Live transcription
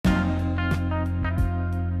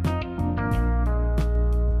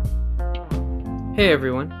Hey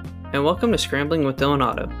everyone, and welcome to Scrambling with Dylan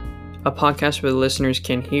Otto, a podcast where the listeners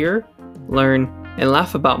can hear, learn, and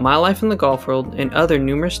laugh about my life in the golf world and other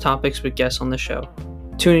numerous topics with guests on the show.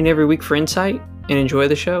 Tune in every week for insight and enjoy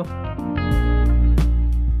the show.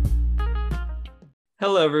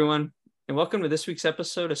 Hello everyone, and welcome to this week's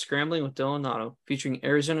episode of Scrambling with Dylan Otto, featuring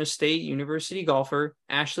Arizona State University golfer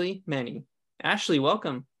Ashley Meny. Ashley,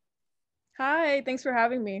 welcome. Hi, thanks for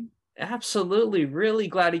having me. Absolutely. Really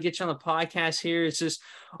glad to get you on the podcast here. It's just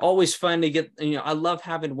always fun to get, I love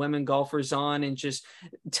having women golfers on and just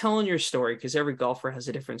telling your story because every golfer has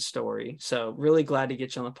a different story. So really glad to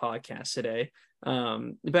get you on the podcast today.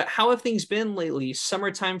 But how have things been lately?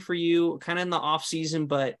 Summertime for you, kind of in the off season,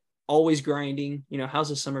 but always grinding. How's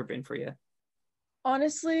the summer been for you?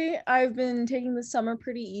 Honestly, I've been taking the summer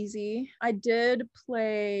pretty easy. I did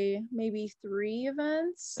play maybe 3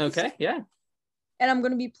 events. Okay. Yeah. And I'm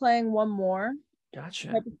going to be playing one more.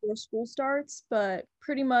 Gotcha. Right before school starts, but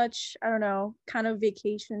pretty much, I don't know, kind of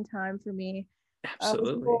vacation time for me.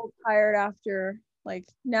 Absolutely. I was a little tired after like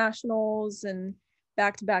nationals and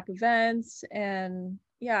back-to-back events. And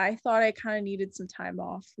yeah, I thought I kind of needed some time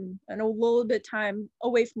off and a little bit time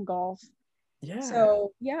away from golf. Yeah.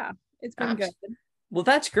 So yeah, it's been good. Well,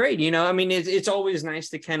 that's great. It's always nice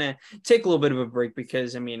to kind of take a little bit of a break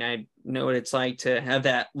because, I know what it's like to have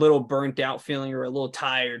that little burnt out feeling or a little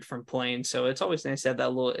tired from playing. So it's always nice to have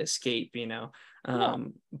that little escape, Yeah.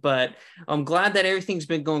 But I'm glad that everything's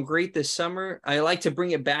been going great this summer. I like to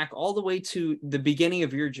bring it back all the way to the beginning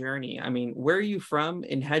of your journey. Where are you from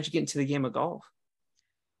and how'd you get into the game of golf?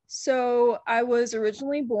 So I was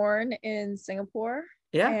originally born in Singapore.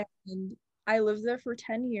 Yeah. And I lived there for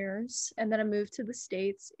 10 years, and then I moved to the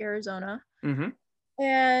States, Arizona. Mm-hmm.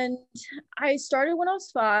 And I started when I was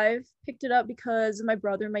 5, picked it up because of my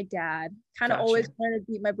brother and my dad. Kind of always wanted to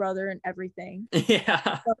beat my brother in everything.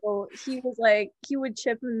 Yeah. So he would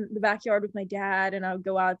chip in the backyard with my dad, and I would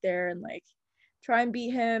go out there and like try and beat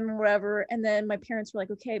him or whatever. And then my parents were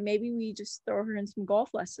like, okay, maybe we just throw her in some golf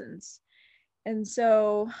lessons. And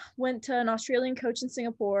so went to an Australian coach in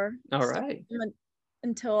Singapore. All right.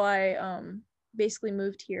 Until I basically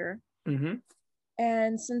moved here. Mm-hmm.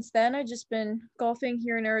 And since then, I've just been golfing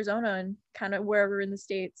here in Arizona and kind of wherever in the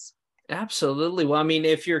States. Absolutely. Well,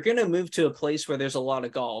 if you're going to move to a place where there's a lot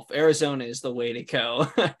of golf, Arizona is the way to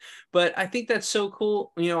go. But I think that's so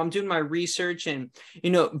cool. I'm doing my research and,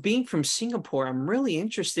 being from Singapore, I'm really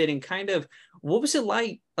interested in kind of what was it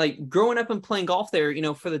like growing up and playing golf there,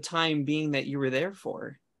 for the time being that you were there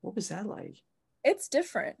for? What was that like? It's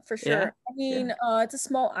different for sure. Yeah. It's a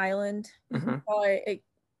small island. You can probably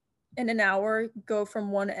in an hour go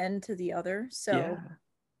from one end to the other. So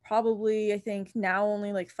probably I think now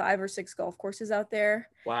only like 5 or 6 golf courses out there.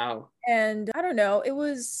 Wow. And I don't know, it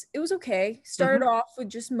was okay. Started off with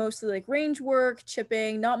just mostly like range work,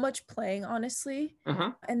 chipping, not much playing, honestly.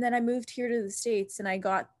 And then I moved here to the States and I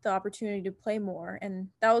got the opportunity to play more. And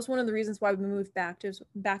that was one of the reasons why we moved back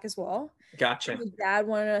as well. Gotcha. My dad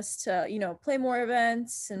wanted us to, play more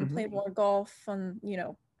events and play more golf on,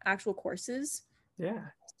 actual courses. Yeah.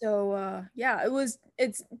 So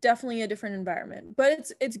it's definitely a different environment,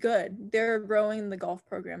 but it's good. They're growing the golf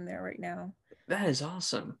program there right now. That is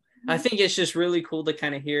awesome. I think it's just really cool to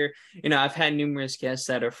kind of hear, I've had numerous guests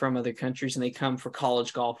that are from other countries and they come for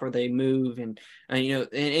college golf or they move and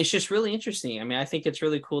it's just really interesting. I think it's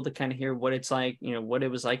really cool to kind of hear what it's like, what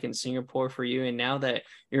it was like in Singapore for you. And now that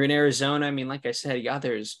you're in Arizona, like I said,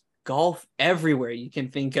 there's golf everywhere you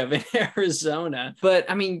can think of in Arizona. But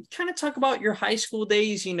kind of talk about your high school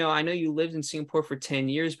days. I know you lived in Singapore for 10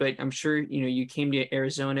 years, but I'm sure, you came to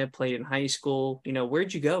Arizona, played in high school.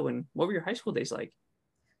 Where'd you go and what were your high school days like?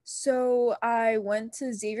 So I went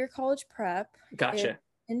to Xavier College Prep. Gotcha.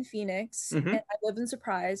 In Phoenix, and I live in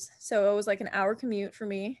Surprise. So it was like an hour commute for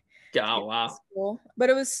me. Oh, wow. But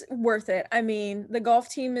it was worth it. The golf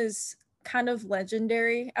team is kind of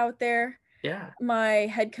legendary out there. Yeah. My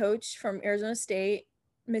head coach from Arizona State,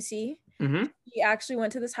 Missy, he actually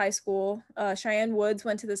went to this high school. Cheyenne Woods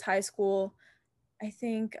went to this high school. I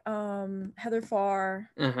think Heather Farr.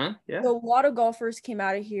 Yeah. So a lot of golfers came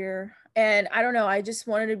out of here. And I don't know, I just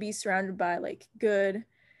wanted to be surrounded by like good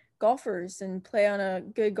golfers and play on a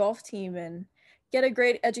good golf team and get a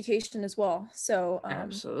great education as well. So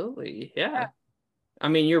absolutely. Yeah.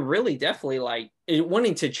 You're really definitely like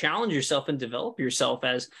wanting to challenge yourself and develop yourself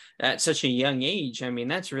at such a young age.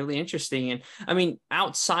 That's really interesting. And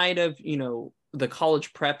outside of, the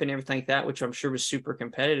college prep and everything like that, which I'm sure was super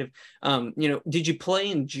competitive. Did you play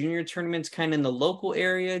in junior tournaments kind of in the local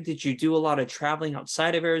area? Did you do a lot of traveling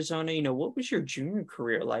outside of Arizona? What was your junior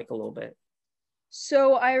career like a little bit?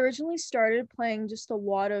 So I originally started playing just a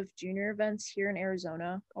lot of junior events here in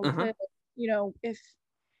Arizona. I would Uh-huh. play, if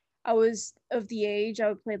I was of the age, I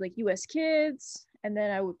would play like US Kids, and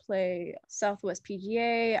then I would play Southwest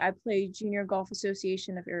PGA. I played Junior Golf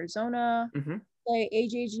Association of Arizona, Mm-hmm. play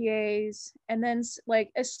AJGAs, and then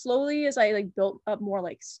like as slowly as I like built up more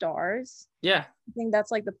like stars, Yeah. I think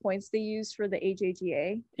that's like the points they use for the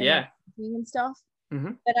AJGA and like Yeah. and stuff.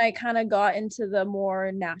 Mm-hmm. Then I kind of got into the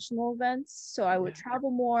more national events. So I would Yeah. travel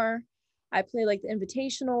more. I play like the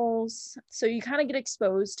invitationals. So you kind of get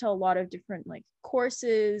exposed to a lot of different like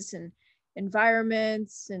courses and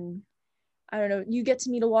environments. And I don't know, you get to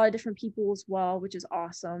meet a lot of different people as well, which is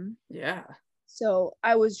awesome. Yeah. So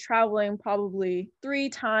I was traveling probably 3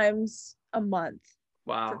 times a month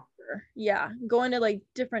for Wow. sure. Yeah, going to like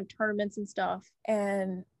different tournaments and stuff.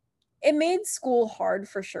 And it made school hard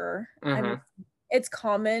for sure. I Uh-huh. mean, it's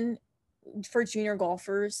common for junior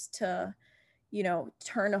golfers to,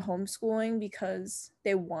 turn to homeschooling because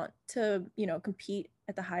they want to, compete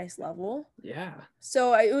at the highest level. Yeah.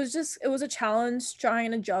 So it was a challenge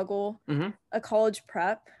trying to juggle Mm-hmm. a college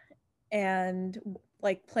prep and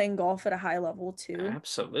like playing golf at a high level too.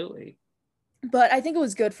 Absolutely. But I think it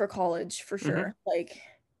was good for college for Mm-hmm. sure. Like,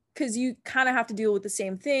 because you kind of have to deal with the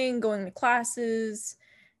same thing, going to classes,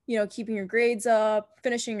 keeping your grades up,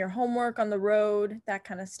 finishing your homework on the road, that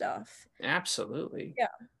kind of stuff. Absolutely. Yeah.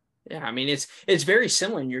 Yeah, I mean it's very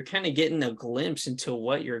similar, and you're kind of getting a glimpse into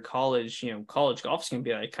what your college, college golf is gonna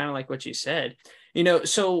be like, kind of like what you said.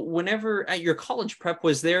 So whenever at your college prep,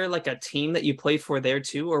 was there like a team that you played for there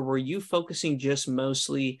too, or were you focusing just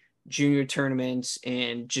mostly junior tournaments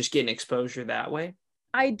and just getting exposure that way?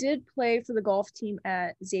 I did play for the golf team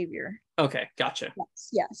at Xavier. Okay, gotcha. Yes,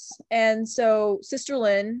 yes. And so Sister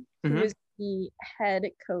Lynn, who Hmm. is the head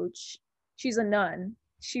coach, she's a nun.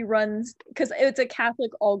 She runs because it's a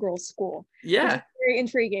Catholic all-girls school, which is Yeah. very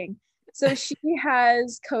intriguing. So she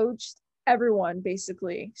has coached everyone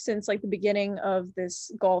basically since like the beginning of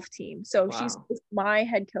this golf team. So she's Wow. my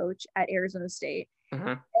head coach at Arizona State.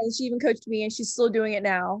 Uh-huh. And she even coached me and she's still doing it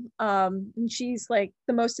now. And she's like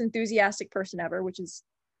the most enthusiastic person ever, which is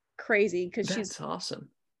crazy because she's That's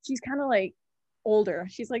awesome. kind of like older.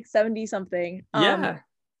 She's like 70 something. Yeah.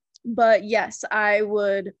 But yes, I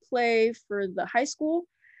would play for the high school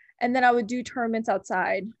and then I would do tournaments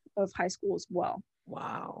outside of high school as well.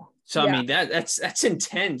 Wow. So I Yeah. mean that's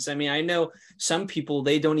intense. I mean, I know some people,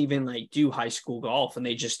 they don't even like do high school golf and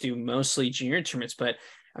they just do mostly junior tournaments, but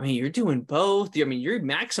I mean, you're doing both. I mean, you're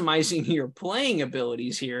maximizing your playing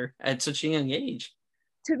abilities here at such a young age.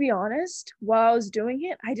 To be honest, while I was doing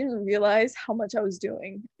it, I didn't realize how much I was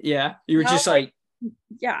doing. Yeah. You were How just like,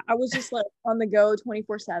 yeah, I was just like on the go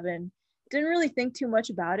 24/7. Didn't really think too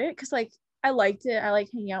much about it because like I liked it. I like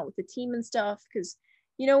hanging out with the team and stuff because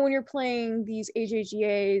when you're playing these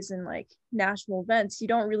AJGAs and like national events, you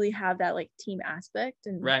don't really have that like team aspect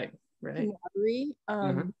and right, right. camaraderie.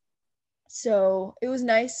 Uh-huh. So it was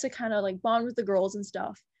nice to kind of like bond with the girls and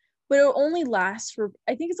stuff. But it only lasts for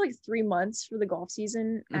I think it's like 3 months for the golf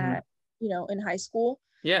season Mm-hmm. at in high school.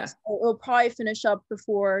 Yeah. So it'll probably finish up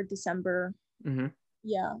before December. Mm-hmm.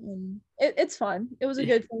 Yeah, and it's fun. It was a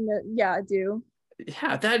Yeah. good thing to do.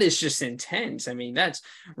 Yeah, that is just intense. I mean, that's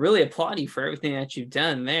really applaud you for everything that you've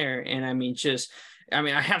done there. And I mean,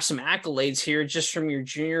 I have some accolades here just from your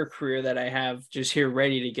junior career that I have just here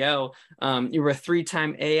ready to go. You were a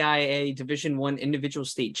three-time AIA Division I individual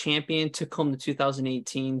state champion, took home the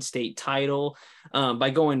 2018 state title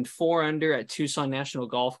by going 4 under at Tucson National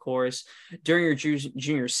Golf Course. During your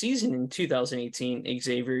junior season in 2018,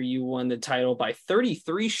 Xavier, you won the title by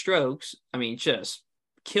 33 strokes. I mean, just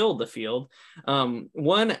killed the field.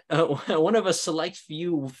 One of a select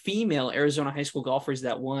few female Arizona high school golfers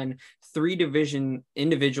that won 3 division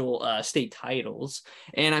individual state titles.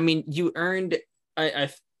 And I mean, you earned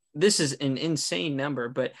this is an insane number,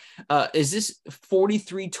 but is this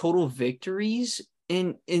 43 total victories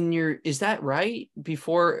in your, is that right,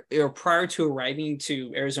 before or prior to arriving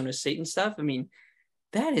to Arizona State and stuff? I mean,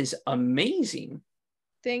 that is amazing.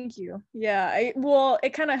 Thank you. Yeah, well,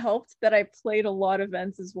 it kind of helped that I played a lot of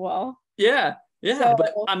events as well. Yeah, yeah, So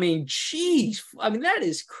but I mean, geez, I mean, that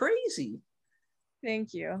is crazy.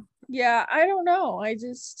 thank you. Yeah, I don't know.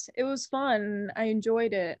 It was fun. I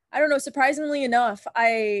enjoyed it. I don't know. Surprisingly enough,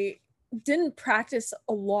 I didn't practice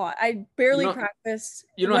a lot. I barely practiced.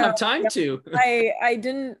 You don't have time to. I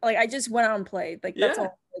didn't like. I just went out and played. Like that's Yeah. all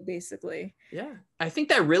I did, basically. Yeah, I think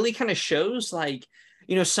that really kind of shows, like,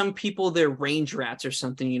 some people, they're range rats or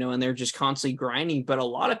something, and they're just constantly grinding. But a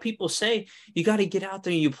lot of people say you got to get out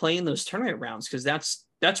there and you play in those tournament rounds because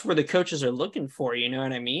that's where the coaches are looking for. You know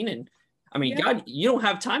what I mean? And I mean, Yeah. God, you don't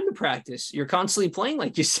have time to practice. You're constantly playing,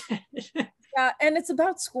 like you said. Yeah, and it's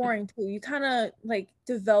about scoring too. You kind of like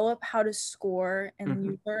develop how to score and Mhm.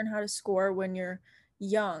 you learn how to score when you're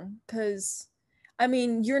young because I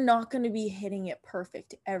mean, you're not going to be hitting it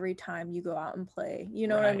perfect every time you go out and play. You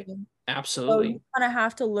know what I Right. mean? So you Absolutely. kind of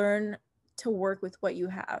have to learn to work with what you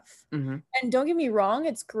have. Hmm. And don't get me wrong,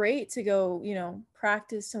 it's great to go,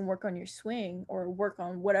 practice and work on your swing or work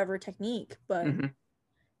on whatever technique, but Hmm.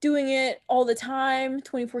 doing it all the time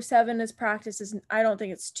 24/7 as practice is I don't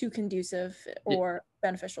think it's too conducive or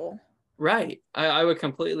beneficial. Right. I would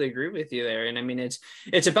completely agree with you there. And I mean, it's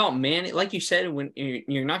about like you said, when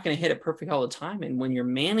you're not going to hit it perfect all the time. And when you're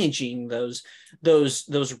managing those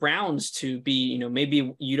rounds to be,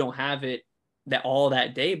 maybe you don't have it that all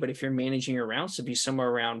that day, but if you're managing your rounds to be somewhere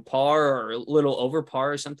around par or a little over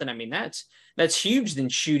par or something, I mean, that's huge than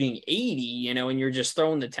shooting 80, and you're just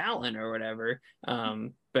throwing the talent or whatever.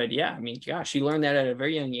 But yeah, I mean, gosh, you learned that at a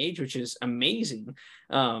very young age, which is amazing.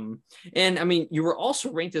 And I mean, you were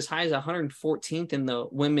also ranked as high as 114th in the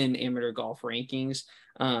women amateur golf rankings.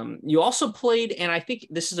 You also played, and I think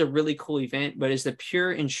this is a really cool event, but it's the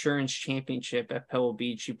Pure Insurance Championship at Pebble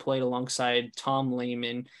Beach. You played alongside Tom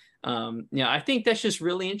Lehman. I think that's just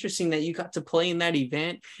really interesting that you got to play in that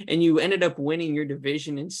event and you ended up winning your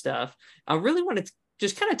division and stuff. I really want to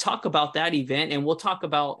just kind of talk about that event, and we'll talk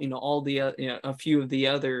about all the a few of the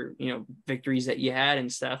other victories that you had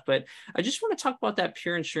and stuff. But I just want to talk about that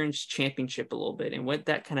Pure Insurance Championship a little bit and what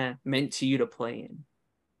that kind of meant to you to play in.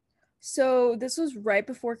 So this was right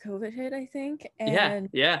before COVID hit, I think, Yeah, and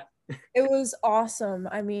yeah. it was awesome.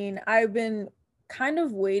 I mean, I've been kind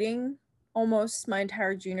of waiting almost my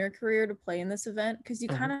entire junior career to play in this event because you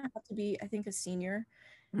Uh-huh. kind of have to be, I think, a senior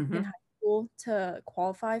in Mm-hmm. high school to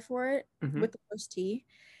qualify for it Mm-hmm. with the first tee.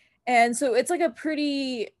 And so it's like a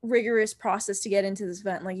pretty rigorous process to get into this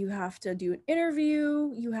event. Like you have to do an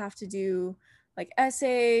interview, you have to do like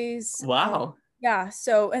essays, and Wow. yeah,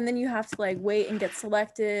 so and then you have to like wait and get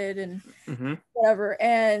selected and Mm-hmm. whatever.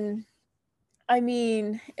 And I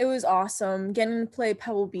mean, it was awesome getting to play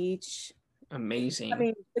Pebble Beach. I Amazing.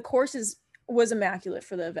 mean, the was immaculate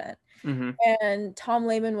for the event. Mm-hmm. And Tom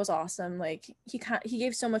Lehman was awesome. Like he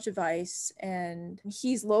gave so much advice and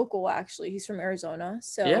he's local actually. He's from Arizona. Yeah,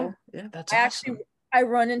 So yeah, that's I actually awesome. I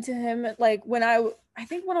run into him like when I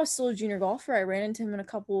think when I was still a junior golfer, I ran into him in a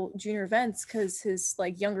couple junior events because his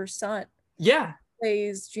like younger son Yeah.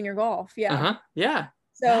 plays junior golf. Yeah. Uh-huh. Yeah.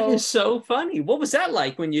 That is So so funny. What was that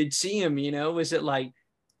like when you'd see him, Was it like,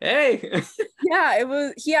 hey? yeah, it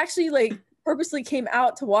was he actually like purposely came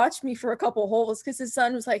out to watch me for a couple holes because his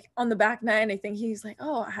son was like on the back nine. I think he's like,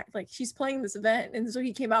 oh, like she's playing this event, and so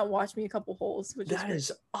he came out and watched me a couple holes, which is That great.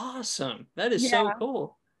 is awesome. That is so Yeah,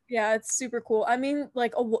 cool. yeah, it's super cool. I mean,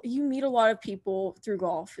 like you meet a lot of people through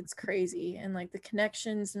golf. It's crazy, and like the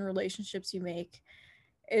connections and relationships you make,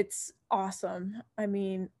 it's awesome. I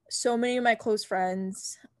mean, so many of my close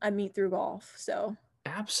friends I meet through golf. So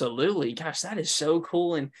Absolutely. Gosh, that is so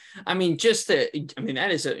cool. And I mean, that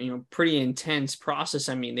is a, pretty intense process.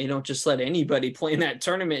 I mean, they don't just let anybody play in that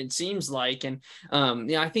tournament, it seems like. And,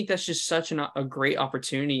 I think that's just such a great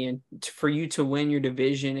opportunity and for you to win your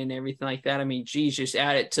division and everything like that. I mean, geez, just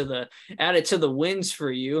add it to the wins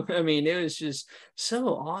for you. I mean, it was just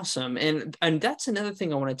so awesome. And that's another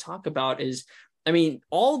thing I want to talk about is, I mean,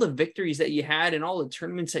 all the victories that you had and all the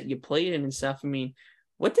tournaments that you played in and stuff. I mean,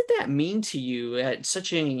 what did that mean to you at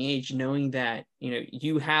such a young age, knowing that,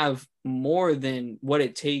 you have more than what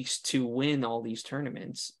it takes to win all these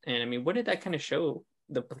tournaments? And I mean, what did that kind of show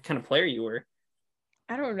the kind of player you were?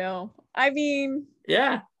 I don't know. I mean,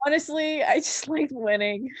 Yeah. honestly, I just like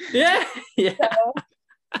winning. Yeah. Yeah. So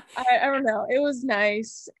I don't know. It was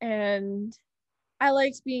nice and I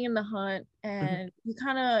liked being in the hunt Mhm.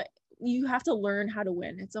 and you have to learn how to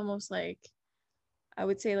win. It's almost like I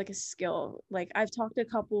would say like a skill. Like I've talked to a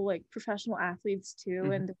couple like professional athletes too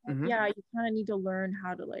Mhm. and they're like, Mhm. yeah, you kind of need to learn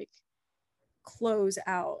how to like close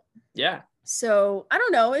out. Yeah. So I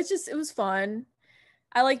don't know. It was fun.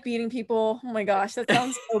 I like beating people. Oh my gosh, that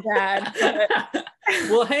sounds so bad. But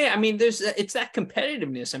Well, hey, I mean, it's that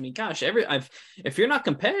competitiveness. I mean, gosh, if you're not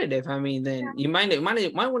competitive, I mean, then you might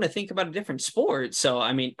want to think about a different sport. So,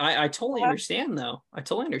 I mean, I totally understand though. I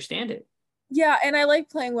totally understand it. yeah, and I like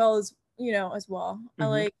playing well as well. I Hmm.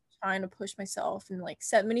 like trying to push myself and like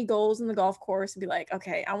set many goals in the golf course and be like,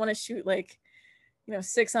 okay, I want to shoot like,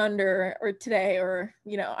 6 under or today, or,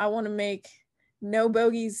 I want to make no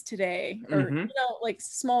bogeys today, or, Hmm. like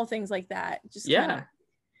small things like that. Just kind of, Yeah.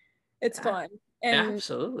 it's fun. And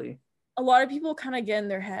Absolutely. a lot of people kind of get in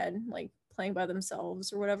their head, like playing by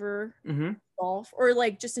themselves or whatever, Mm-hmm. golf, or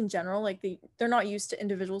like just in general, like they're not used to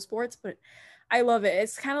individual sports, but I love it.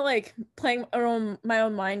 It's kind of like playing my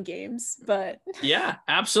own mind games, but Yeah,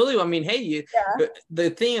 absolutely. I mean, hey, yeah. the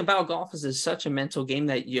thing about golf is it's such a mental game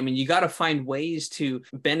that I mean, you got to find ways to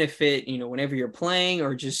benefit, whenever you're playing,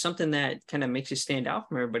 or just something that kind of makes you stand out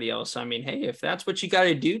from everybody else. I mean, hey, if that's what you got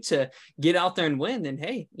to do to get out there and win, then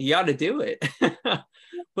hey, you got to do it.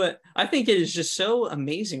 But I think it is just so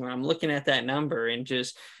amazing when I'm looking at that number and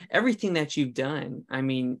just everything that you've done. I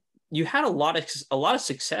mean, you had a lot of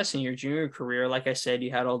success in your junior career. Like I said, you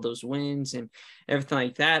had all those wins and everything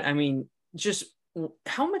like that. I mean, just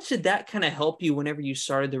how much did that kind of help you whenever you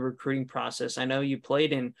started the recruiting process? I know you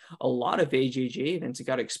played in a lot of AJJ events and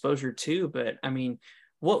got exposure too, but I mean,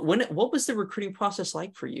 what was the recruiting process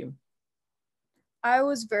like for you? I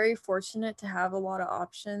was very fortunate to have a lot of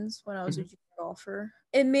options when I was a Mhm. junior golfer.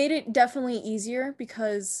 It made it definitely easier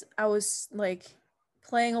because I was like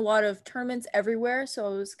playing a lot of tournaments everywhere, so I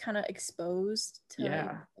was kind of exposed to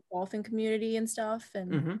Yeah. the golfing community and stuff.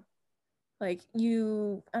 And Hmm. like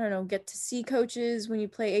I don't know, get to see coaches when you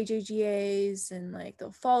play AJGAs, and like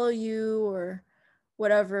they'll follow you or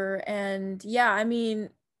whatever. And yeah, I mean,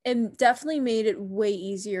 it definitely made it way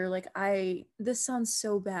easier. Like this sounds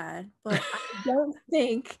so bad, but I don't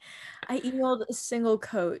think I emailed a single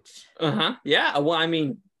coach. Uh-huh. Yeah. Well, I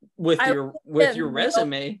mean, with I your with get your mail,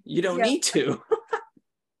 resume, you don't yeah. need to.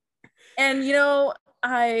 And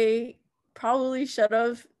I probably should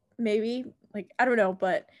have, maybe, like, I don't know,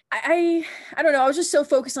 but I don't know. I was just so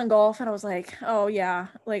focused on golf, and I was like, oh yeah,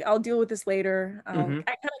 like I'll deal with this later. Hmm.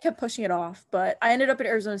 I kind of kept pushing it off, but I ended up at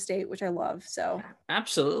Arizona State, which I love. So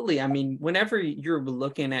Absolutely. I mean, whenever you're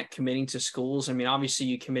looking at committing to schools, I mean, obviously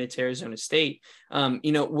you committed to Arizona State.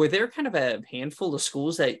 Were there kind of a handful of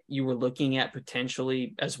schools that you were looking at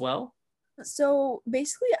potentially as well?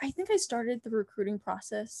 basically, I think I started the recruiting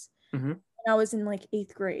process Hmm. when I was in like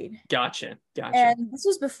 8th grade. Gotcha. Gotcha. And this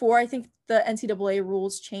was before I think the NCAA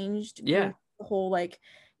rules changed Yeah. with the whole like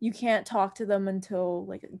you can't talk to them until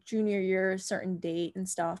like junior year, a certain date and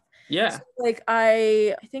stuff. So Yeah. like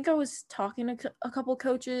I think I was talking to a couple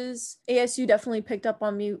coaches. ASU definitely picked up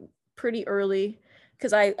on me pretty early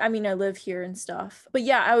because I mean I live here and stuff. But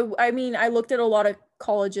yeah, I mean I looked at a lot of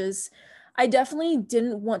colleges. I definitely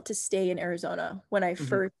didn't want to stay in Arizona when I Hmm.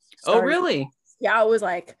 first Oh, started. really? Yeah, I was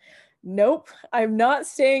like, nope, I'm not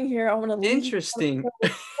staying here. I want to leave Interesting.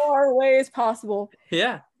 as far away as possible.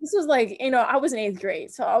 Yeah. This was like, I was in 8th grade.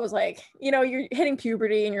 So I was like, you're hitting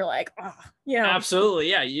puberty and you're like, oh, Absolutely.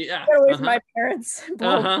 Yeah. Yeah. get away from Uh-huh. my parents.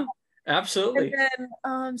 Blah, blah. Uh-huh. And Absolutely.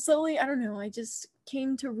 then slowly, I don't know, I just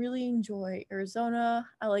came to really enjoy Arizona.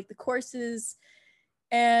 I like the courses,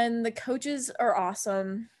 and the coaches are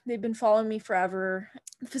awesome. They've been following me forever.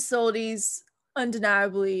 Facilities,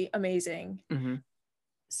 undeniably amazing. Hmm.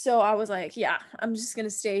 So I was like, yeah, I'm just gonna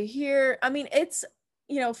stay here. I mean, it's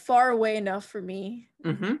far away enough for me,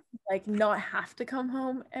 Hmm. like not have to come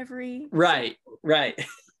home every Right. Right.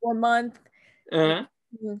 1 month, and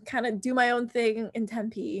Uh-huh. kind of do my own thing in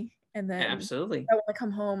Tempe, and then Absolutely. if I want to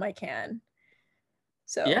come home, I can.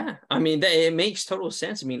 So Yeah, I mean, it makes total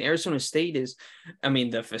sense. I mean, Arizona State is, I mean,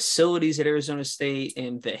 the facilities at Arizona State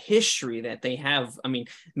and the history that they have. I mean,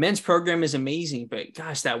 men's program is amazing, but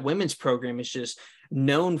gosh, that women's program is just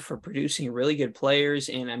known for producing really good players.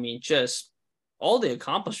 And I mean, just all the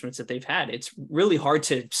accomplishments that they've had. It's really hard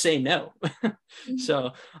to say no.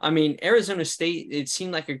 So, I mean, Arizona State, it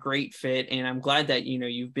seemed like a great fit, and I'm glad that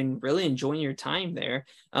you've been really enjoying your time there.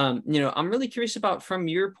 I'm really curious about, from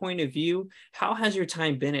your point of view, how has your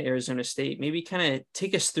time been at Arizona State? Maybe kind of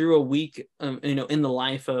take us through a week, in the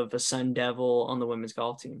life of a Sun Devil on the women's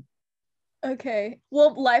golf team. okay,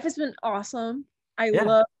 well, life has been awesome. I Yeah.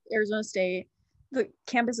 love Arizona State. The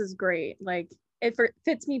campus is great. Like it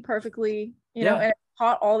fits me perfectly, Yeah. and it's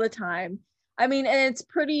hot all the time. I mean, and it's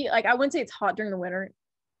pretty, like, I wouldn't say it's hot during the winter,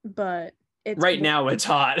 but it's Right now it's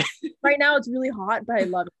hot. right now it's really hot, but I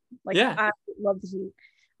love it. Like Yeah. I love the heat.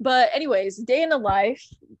 But anyways, day in the life,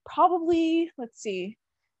 probably, let's see,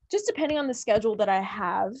 just depending on the schedule that I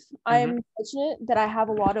have. Hmm. I'm fortunate that I have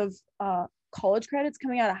a lot of college credits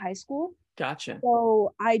coming out of high school. Gotcha.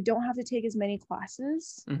 So I don't have to take as many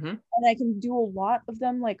classes, Hmm. and I can do a lot of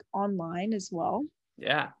them like online as well.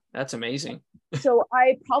 Yeah, that's amazing. So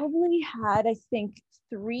I probably had, I think,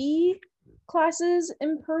 3 classes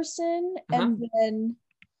in person Uh-huh. and then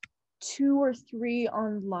 2 or 3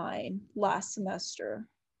 online last semester.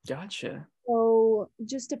 Gotcha. So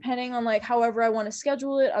just depending on like however I want to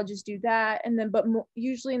schedule it, I'll just do that. And then, but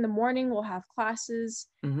usually in the morning we'll have classes,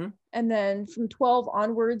 Hmm. and then from 12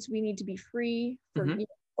 onwards we need to be free for Hmm.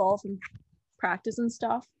 golf and practice and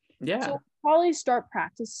stuff. Yeah. So probably start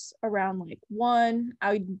practice around like 1.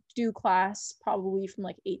 I would do class probably from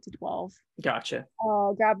like 8 to 12. Gotcha.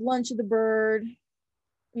 Grab lunch at the Bird,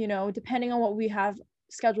 depending on what we have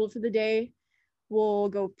scheduled for the day. We'll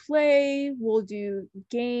go play, we'll do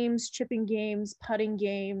games, chipping games, putting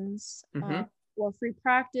games, Mm-hmm. or free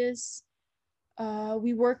practice.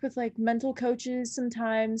 We work with like mental coaches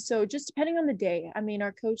sometimes. So just depending on the day. I mean,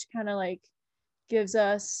 our coach kind of like gives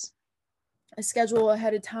us a schedule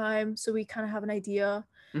ahead of time so we kind of have an idea.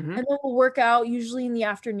 Mm-hmm. And then we'll work out usually in the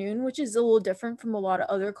afternoon, which is a little different from a lot of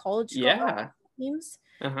other college Yeah. teams.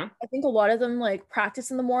 Uh-huh. I think a lot of them like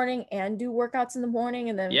practice in the morning and do workouts in the morning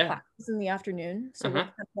and then Yeah. classes in the afternoon. So we're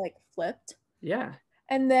Uh-huh. kind of like flipped. Yeah.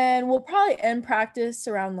 And then we'll probably end practice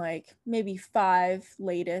around like maybe 5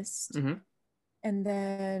 latest. Mm-hmm. And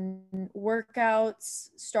then workouts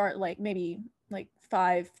start like maybe like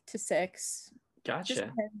 5 to 6. Just Gotcha.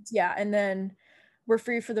 depends. Yeah. And then we're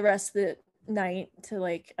free for the rest of the night to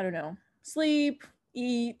like, I don't know, sleep,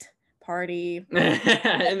 eat, party.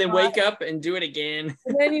 And then wake up and do it again.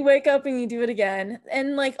 And then you wake up and you do it again.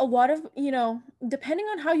 And like a lot of, depending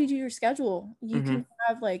on how you do your schedule, you Mm-hmm. can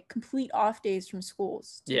have like complete off days from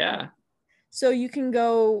schools too. Yeah. So you can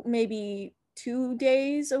go maybe 2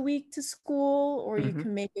 days a week to school, or you Mm-hmm.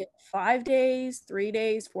 can make it 5 days, 3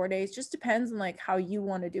 days, 4 days, just depends on like how you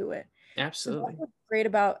want to do it. So that's Absolutely. what's great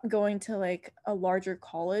about going to like a larger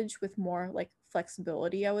college with more like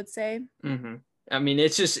flexibility, I would say. Mm-hmm. I mean,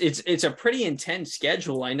 it's a pretty intense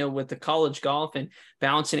schedule. I know with the college golf and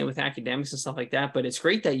balancing it with academics and stuff like that, but it's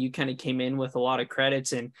great that you kind of came in with a lot of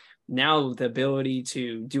credits and now the ability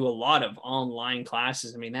to do a lot of online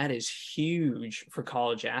classes. I mean, that is huge for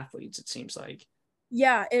college athletes, it seems like.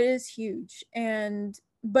 Yeah, it is huge.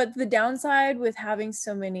 But the downside with having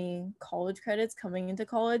so many college credits coming into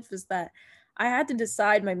college was that I had to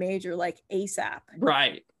decide my major like ASAP.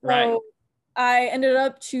 Right, right. So I ended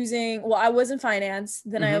up choosing, well, I was in finance.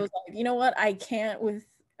 Then I Mm-hmm. was like, you know what? I can't with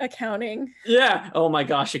accounting. Yeah. Oh my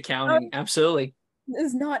gosh, accounting. Absolutely.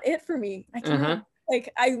 Is not it for me. I cannot, Uh-huh.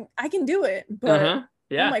 like, I can do it, but Uh-huh. oh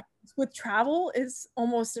Yeah. my, with travel is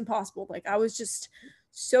almost impossible. Like I was just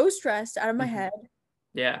so stressed out of my Mm-hmm. head.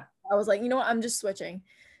 Yeah. I was like, you know what? I'm just switching.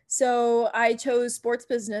 So I chose sports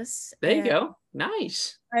business, There you and go.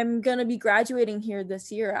 Nice. I'm gonna be graduating here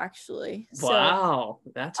this year, actually. So Wow.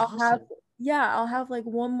 That's I'll have, awesome. yeah, I'll have like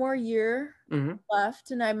one more year Mm-hmm.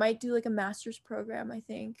 left, and I might do like a master's program, I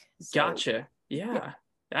think. So Gotcha. yeah, Yeah.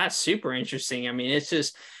 That's super interesting. I mean, it's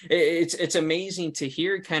just it's amazing to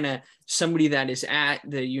hear kind of somebody that is at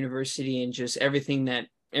the university and just everything that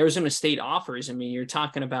Arizona State offers. I mean, you're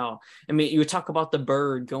talking about, I mean, you would talk about the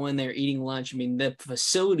Bird going there eating lunch. I mean, the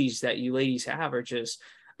facilities that you ladies have are just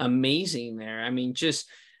amazing there. I mean, just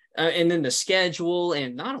and then the schedule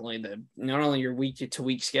and not only your week to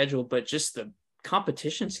week schedule, but just the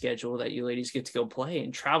competition schedule that you ladies get to go play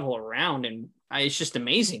and travel around and it's just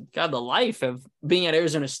amazing. God, the life of being at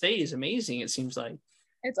Arizona State is amazing, it seems like.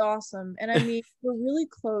 it's awesome. And I mean, we're really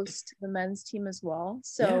close to the men's team as well.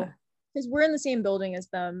 So Yeah. because we're in the same building as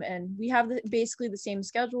them, and we have basically the same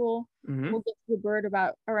schedule. Mm-hmm. We'll get to the Bird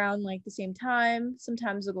about around like the same time.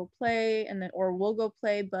 Sometimes we'll go play, and then or we'll go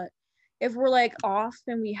play. But if we're like off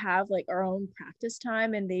and we have like our own practice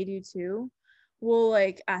time and they do too, we'll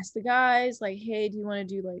like ask the guys like, hey, do you want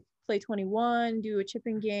to do like play 21, do a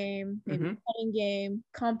chipping game, maybe Mm-hmm. a putting game,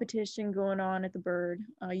 competition going on at the Bird.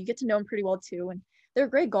 You get to know them pretty well too, and they're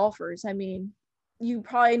great golfers. I mean, you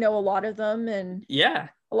probably know a lot of them, and Yeah.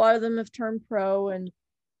 a lot of them have turned pro, and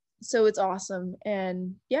so it's awesome.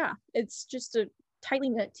 And yeah, it's just a tightly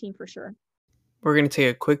knit team for sure. We're going to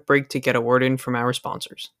take a quick break to get a word in from our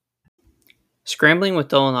sponsors. Scrambling with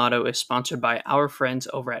Dolanado is sponsored by our friends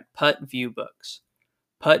over at Putt View Books.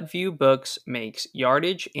 Putt View Books makes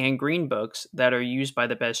yardage and green books that are used by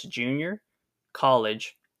the best junior,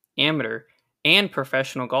 college, amateur, and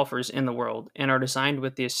professional golfers in the world and are designed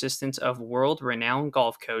with the assistance of world-renowned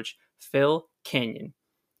golf coach Phil Kenyon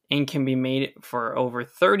and can be made for over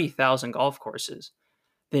 30,000 golf courses.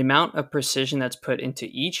 The amount of precision that's put into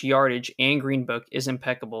each yardage and green book is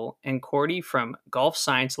impeccable, and Cordy from Golf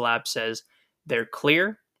Science Lab says they're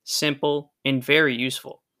clear, simple, and very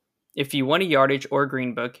useful. If you want a yardage or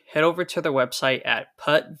green book, head over to their website at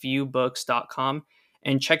puttviewbooks.com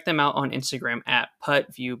and check them out on Instagram at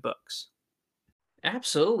puttviewbooks.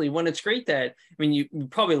 Absolutely. When it's great that, I mean, you're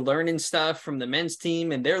probably learning stuff from the men's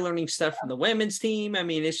team and they're learning stuff from the women's team. I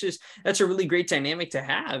mean, it's just, that's a really great dynamic to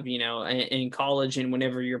have, in college and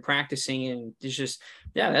whenever you're practicing. And it's just,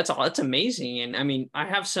 yeah, that's all. That's amazing. And I mean, I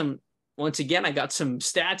have some once again, I got some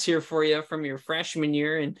stats here for you from your freshman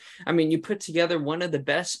year. And I mean, you put together one of the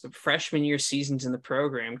best freshman year seasons in the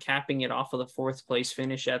program, capping it off with a fourth place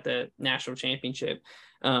finish at the national championship.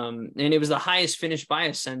 And it was the highest finish by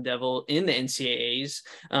a Sun Devil in the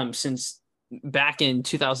NCAAs since back in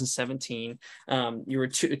 2017. You were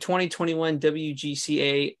 2021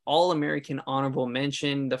 WGCA All-American honorable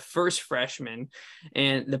mention, the first freshman,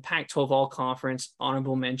 and the Pac-12 All-Conference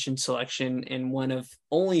honorable mention selection, and one of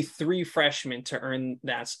only 3 freshmen to earn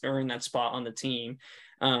that spot on the team.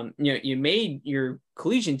 You made your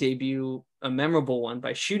collegiate debut a memorable one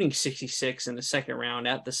by shooting 66 in the second round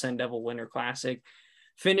at the Sun Devil Winter Classic,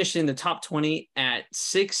 finished in the top 20 at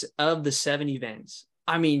 6 of the 7 events.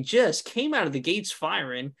 I mean, just came out of the gates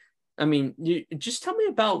firing. I mean, you just tell me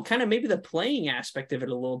about kind of maybe the playing aspect of it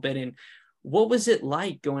a little bit, and what was it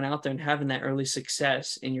like going out there and having that early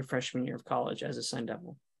success in your freshman year of college as a Sun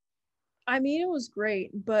Devil? I mean, it was great,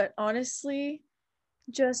 but honestly,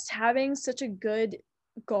 just having such a good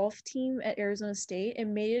golf team at Arizona State, it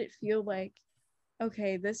made it feel like,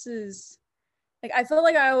 okay, this is like, I felt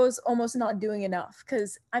like I was almost not doing enough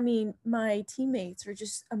because, I mean, my teammates were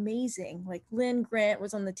just amazing. Like, Lynn Grant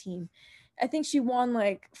was on the team. I think she won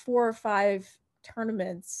like 4 or 5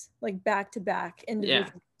 tournaments, like back to back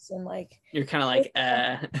individuals. Yeah. And like, you're kind of like,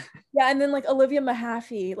 yeah. And then like Olivia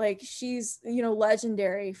Mahaffey, like she's,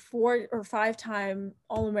 legendary, 4 or 5 time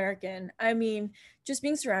All-American. I mean, just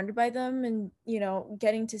being surrounded by them and,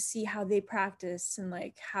 getting to see how they practice and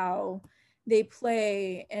like how they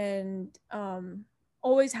play and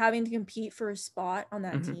always having to compete for a spot on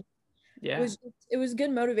that team. Yeah. It was good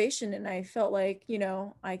motivation. And I felt like,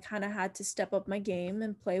 I kind of had to step up my game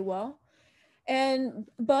and play well.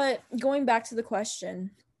 But going back to the question,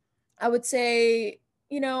 I would say,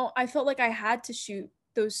 I felt like I had to shoot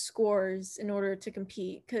those scores in order to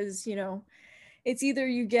compete because, it's either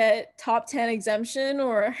you get top 10 exemption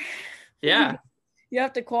or yeah, you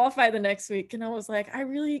have to qualify the next week. And I was like, I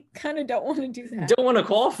really kind of don't want to do that. Don't want to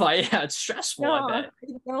qualify. Yeah, it's stressful. No, I bet.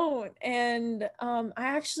 I don't. And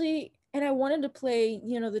I wanted to play,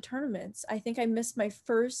 the tournaments. I think I missed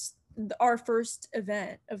our first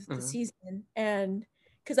event of the season, and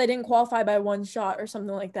because I didn't qualify by 1 shot or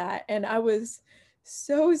something like that. And I was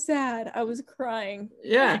so sad. I was crying.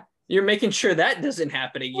 Yeah. You're making sure that doesn't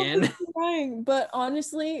happen again. Crying. But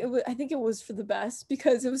honestly, I think it was for the best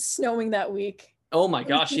because it was snowing that week. Oh my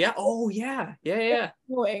gosh. Yeah. Oh yeah. Yeah.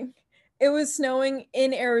 It was snowing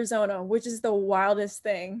in Arizona, which is the wildest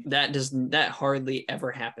thing. That hardly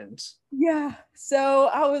ever happens. Yeah. So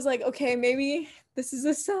I was like, okay, maybe this is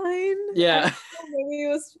a sign. Yeah. Maybe it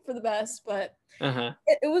was for the best, but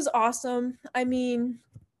it was awesome. I mean,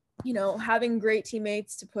 having great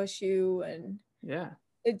teammates to push you, and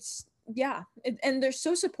and they're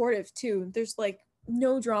so supportive too. There's like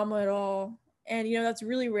no drama at all. And, that's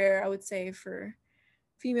really rare, I would say, for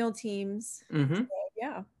female teams. So,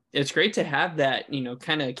 yeah. It's great to have that,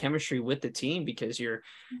 kind of chemistry with the team because you're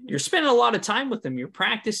spending a lot of time with them. You're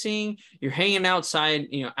practicing, you're hanging outside,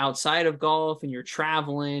 outside of golf, and you're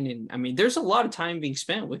traveling. And I mean, there's a lot of time being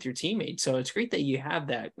spent with your teammates. So it's great that you have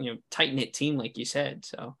that, tight knit team, like you said.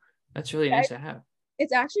 So that's really nice to have.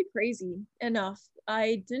 It's actually crazy enough.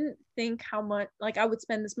 I didn't think how much, like, I would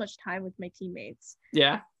spend this much time with my teammates.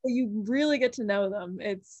 Yeah. You really get to know them.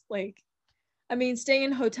 It's like, I mean, staying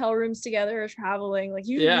in hotel rooms together or traveling, like,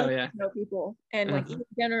 you really know people. And like eating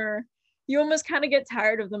dinner, you almost kind of get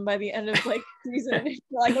tired of them by the end of like season.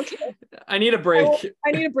 You're like, okay, I need a break.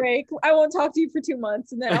 I need a break. I won't talk to you for 2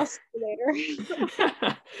 months, and then I'll see you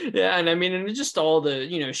later. Yeah, and I mean, and just all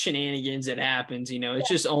the shenanigans that happens. It's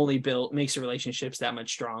just only makes the relationships that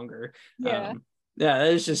much stronger. Yeah. Yeah,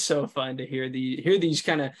 it's just so fun to hear these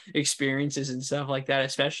kind of experiences and stuff like that,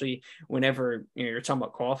 especially whenever you're talking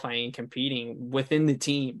about qualifying and competing within the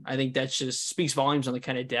team. I think that just speaks volumes on the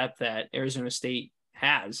kind of depth that Arizona State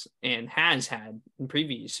has and has had in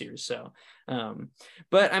previous years. So,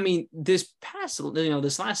 but I mean, this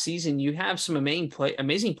last season, you have some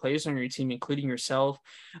amazing players on your team, including yourself.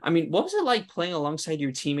 I mean, what was it like playing alongside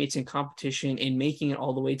your teammates in competition and making it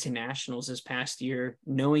all the way to nationals this past year,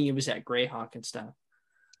 knowing it was at Grayhawk and stuff?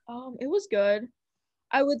 It was good.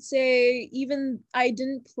 I would say even I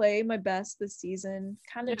didn't play my best this season,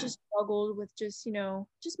 kind of just struggled with just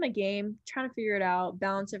my game, trying to figure it out,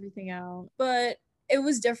 balance everything out. But it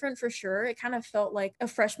was different for sure. It kind of felt like a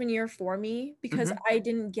freshman year for me because I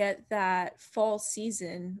didn't get that fall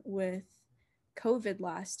season with COVID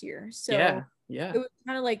last year. So it was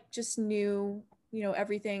kind of like just new,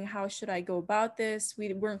 everything. How should I go about this?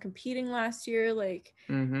 We weren't competing last year. Like,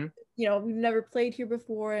 we've never played here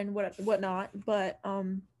before and whatnot. But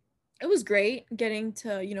it was great getting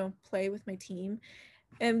to, play with my team.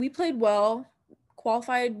 And we played well,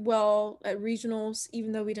 qualified well at regionals,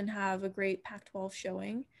 even though we didn't have a great Pac-12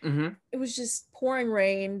 showing. Mm-hmm. It was just pouring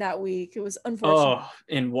rain that week. It was unfortunate. Oh,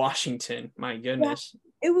 in Washington, my Yeah, goodness.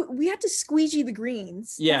 we had to squeegee the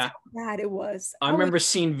greens. That's Yeah, how bad it was. I remember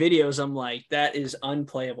seeing videos. I'm like, that is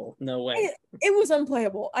unplayable. No way. It was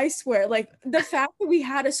unplayable. I swear. Like the fact that we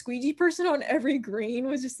had a squeegee person on every green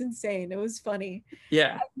was just insane. It was funny.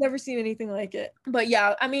 Yeah. I've never seen anything like it. But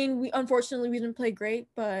yeah, I mean, we didn't play great,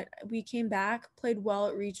 but we came back, played well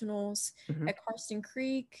at regionals Mm-hmm. at Karsten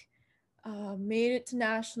Creek, made it to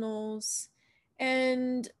nationals,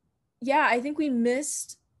 and yeah, I think we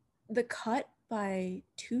missed the cut by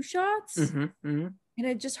 2 shots. Mm-hmm. Mm-hmm. And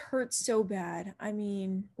it just hurt so bad. I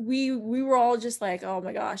mean, we were all just like, oh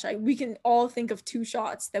my gosh, we can all think of 2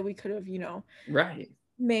 shots that we could have, Right.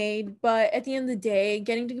 made. But at the end of the day,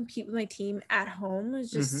 getting to compete with my team at home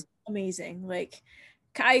was Mm-hmm. just amazing. Like,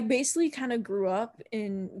 I basically kind of grew up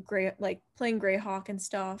in playing Greyhawk and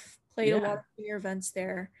stuff, played a lot of senior events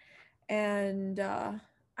there. And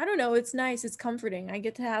I don't know, it's nice, it's comforting. I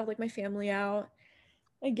get to have like my family out.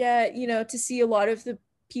 I get, to see a lot of the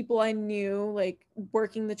people I knew, like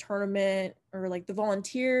working the tournament or like the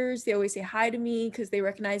volunteers. They always say hi to me because they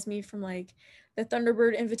recognize me from like the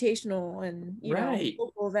Thunderbird Invitational and, Right.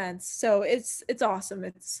 local events. So it's awesome.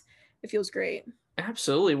 It feels great.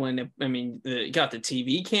 Absolutely. You got the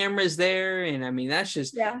TV cameras there, and I mean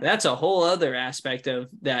Yeah. that's a whole other aspect of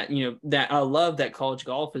that. That I love that college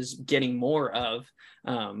golf is getting more of.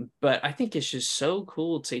 But I think it's just so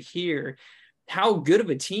cool to hear how good of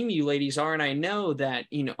a team you ladies are, and I know that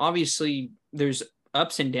obviously there's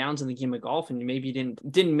ups and downs in the game of golf, and maybe you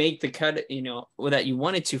didn't make the cut that you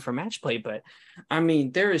wanted to for match play, but I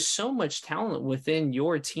mean there is so much talent within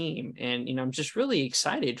your team, and I'm just really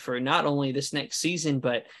excited for not only this next season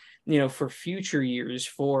but for future years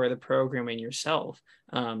for the program and yourself.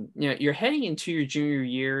 You're heading into your junior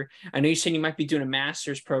year. I know you said you might be doing a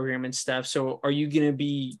master's program and stuff, so are you going to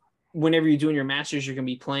be, whenever you're doing your master's, you're going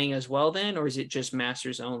to be playing as well then, or is it just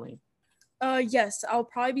master's only? Yes, I'll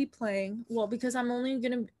probably be playing. Well, because I'm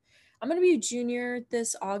gonna be a junior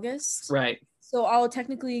this August. Right. So I'll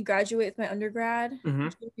technically graduate with my undergrad Mm-hmm.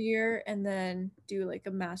 junior year and then do like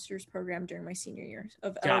a master's program during my senior year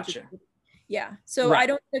of Gotcha. eligibility. Yeah. So Right. I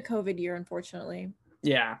don't need a COVID year, unfortunately.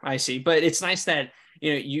 Yeah, I see. But it's nice that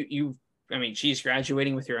you I mean, geez,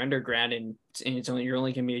 graduating with your undergrad, and you're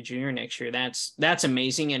only going to be a junior next year. That's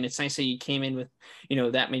amazing, and it's nice that you came in with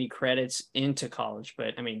that many credits into college.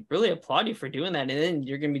 But I mean, really applaud you for doing that. And then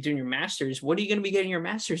you're going to be doing your master's. What are you going to be getting your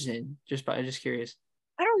master's in? Just curious.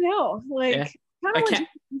 I don't know. Like Yeah. kind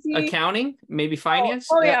of Accounting, maybe finance.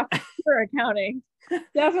 Oh yeah, for accounting.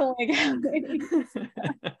 Definitely accounting.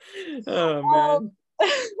 Oh man.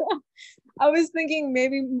 I was thinking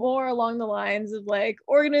maybe more along the lines of like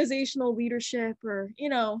organizational leadership or,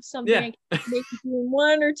 something I can make in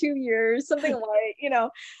 1 or 2 years, something like,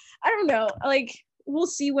 I don't know. Like, we'll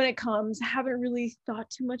see when it comes. I haven't really thought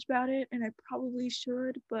too much about it, and I probably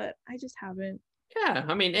should, but I just haven't. Yeah,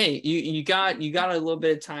 I mean, hey, you got a little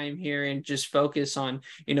bit of time here, and just focus on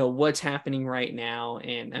what's happening right now,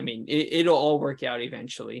 and I mean it'll all work out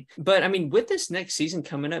eventually. But I mean, with this next season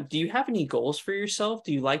coming up, do you have any goals for yourself?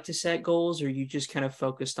 Do you like to set goals, or are you just kind of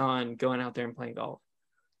focused on going out there and playing golf?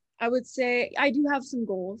 I would say I do have some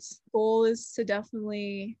goals. Goal is to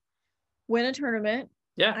definitely win a tournament.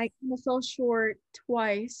 Yeah, I kind of fell short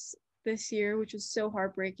twice this year, which was so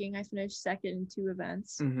heartbreaking. I finished second in 2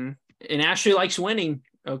 events. Mm-hmm. And Ashley likes winning.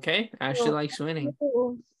 Okay, Ashley likes winning.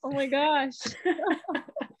 Oh my gosh.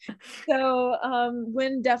 So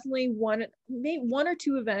win definitely one or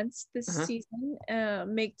 2 events this season,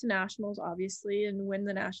 make to nationals obviously, and win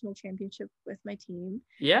the national championship with my team.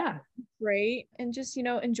 Yeah, great. And just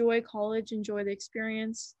enjoy college, enjoy the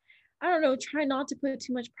experience. I don't know, try not to put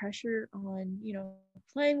too much pressure on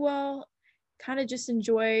playing well, kind of just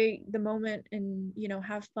enjoy the moment and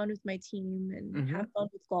have fun with my team and have fun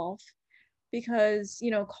with golf, because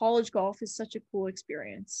college golf is such a cool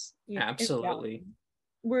experience. Absolutely.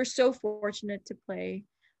 We're so fortunate to play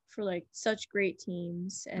for like such great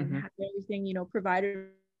teams and have everything provided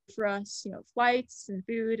for us, flights and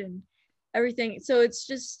food and everything. So it's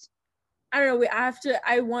just, I don't know,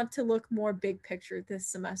 I want to look more big picture this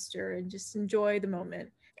semester and just enjoy the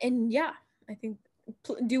moment. And yeah, I think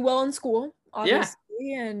do well in school, obviously.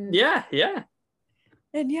 Yeah. And yeah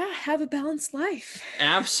and yeah, have a balanced life.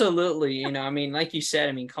 Absolutely. I mean, like you said,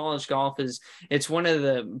 I mean, college golf it's one of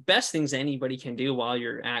the best things anybody can do while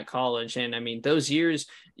you're at college. And I mean, those years,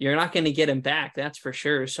 you're not going to get them back. That's for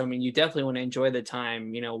sure. So, I mean, you definitely want to enjoy the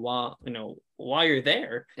time, while you're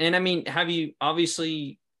there. And I mean, have you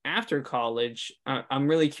obviously after college, I'm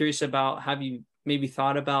really curious about, have you maybe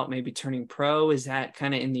thought about maybe turning pro? Is that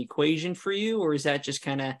kind of in the equation for you, or is that just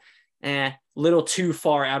kind of little too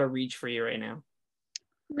far out of reach for you right now?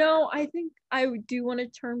 No, I think I do want to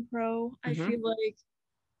turn pro. I Mm-hmm. feel like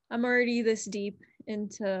I'm already this deep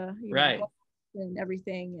into, Right. golf and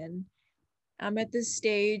everything. And I'm at this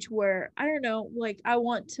stage where I don't know, like I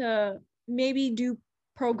want to maybe do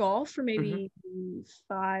pro golf for Mm-hmm. maybe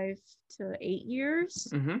 5 to 8 years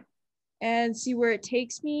Mm-hmm. and see where it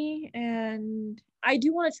takes me. And I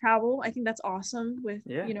do want to travel. I think that's awesome with,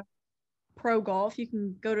 Yeah. pro golf. You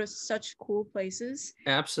can go to such cool places.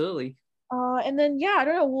 Absolutely. And then yeah, I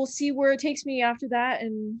don't know. We'll see where it takes me after that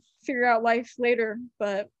and figure out life later.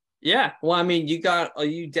 But Yeah. Well, I mean, you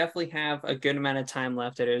definitely have a good amount of time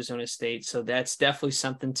left at Arizona State, so that's definitely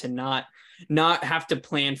something to not have to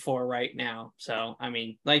plan for right now. So, I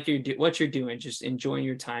mean, like what you're doing, just enjoying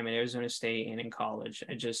your time at Arizona State and in college.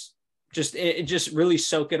 I just really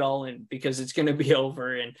soak it all in, because it's going to be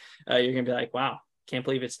over, and you're going to be like, wow, can't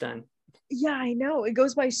believe it's done. yeah, I know it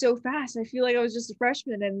goes by so fast. I feel like I was just a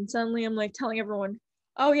freshman, and suddenly I'm like telling everyone,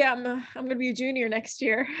 "Oh yeah, I'm gonna be a junior next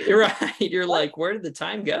year." You're right. You're like, where did the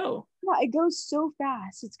time go? Yeah, it goes so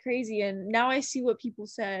fast. It's crazy. And now I see what people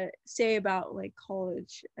say about like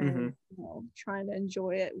college Mm-hmm. and trying to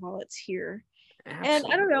enjoy it while it's here. And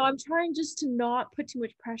I don't know, Absolutely. I'm trying just to not put too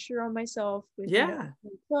much pressure on myself with, Yeah.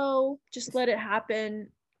 so just let it happen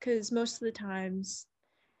because most of the times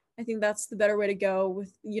I think that's the better way to go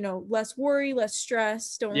with, less worry, less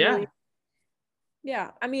stress. Don't really, Yeah.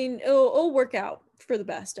 yeah. I mean, it'll work out for the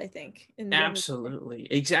best, I think, in the end of the day. Absolutely.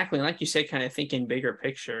 Exactly. Like you said, kind of thinking bigger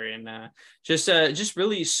picture, and just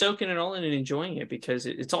really soaking it all in and enjoying it, because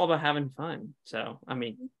it's all about having fun. So, I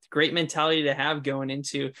mean, great mentality to have going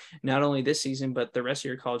into not only this season, but the rest of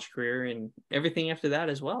your college career and everything after that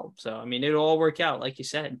as well. So, I mean, it'll all work out, like you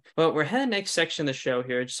said. But we're heading next section of the show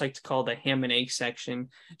here. I just like to call the ham and egg section.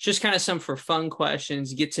 It's just kind of some for fun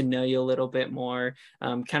questions, get to know you a little bit more,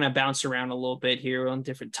 kind of bounce around a little bit here on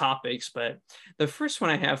different topics. But the first one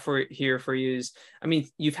I have for you is, I mean,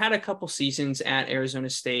 you've had a couple seasons at Arizona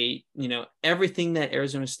State, everything that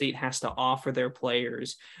Arizona State has to offer their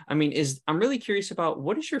players. I mean, I'm really curious about,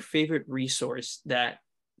 what is your favorite resource that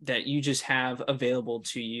you just have available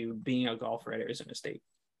to you being a golfer at Arizona State?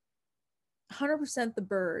 100% the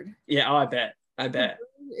bird. Yeah, oh, I bet. I The bet.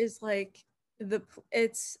 bird is like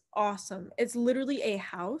it's awesome. It's literally a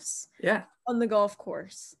house Yeah. on the golf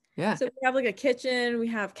course. Yeah. So we have like a kitchen, we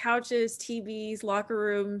have couches, TVs, locker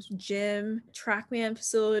rooms, gym, TrackMan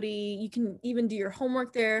facility. You can even do your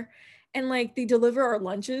homework there. And like they deliver our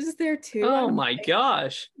lunches there too. Oh I'm my like,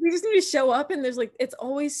 gosh. we just need to show up and there's like it's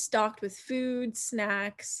always stocked with food,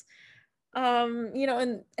 snacks. And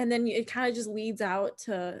then it kind of just leads out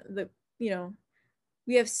to the, you know,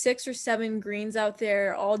 we have 6 or 7 greens out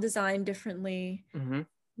there, all designed differently. Mm-hmm.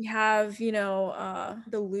 We have,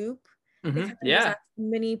 the loop. They Mm-hmm. kind of Yeah. designed a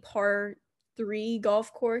mini par 3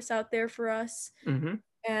 golf course out there for us. Mm-hmm.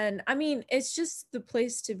 And I mean, it's just the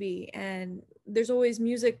place to be. And there's always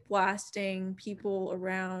music blasting, people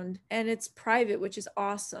around, and it's private, which is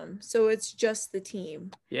awesome. So it's just the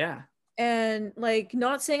team. Yeah. And like,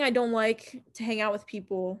 not saying I don't like to hang out with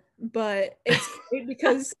people, but it's great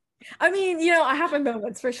because I mean, I have my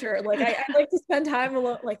moments for sure. Like I like to spend time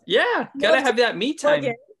alone. Like Yeah. I Gotta love to have that me plug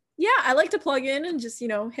in. time. Yeah, I like to plug in and just,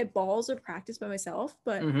 hit balls or practice by myself.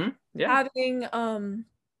 But Mm-hmm. Yeah. having a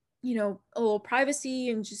little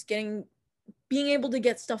privacy and just being able to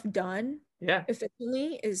get stuff done Yeah.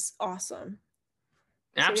 efficiently is awesome.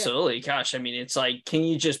 So yeah. Absolutely. Gosh, I mean, it's like, can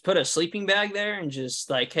you just put a sleeping bag there and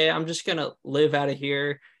just like, hey, I'm just gonna live out of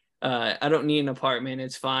here. I don't need an apartment.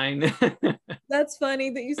 It's fine. That's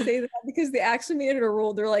funny that you say that because they actually made it a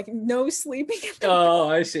rule. They're like, no sleeping at the Oh,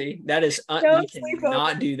 I see. That is, no we sleepover.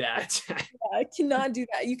 cannot do that. Yeah, I cannot do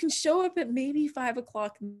that. You can show up at maybe 5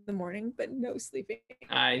 o'clock in the morning, but no sleeping.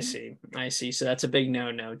 I see. I see. So that's a big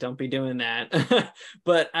no-no. Don't be doing that.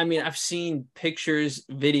 But I mean, I've seen pictures,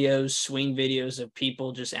 videos, swing videos of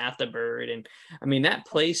people just at the bird. And I mean, that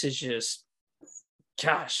place is just,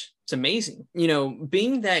 gosh, it's amazing.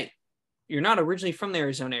 Being that you're not originally from the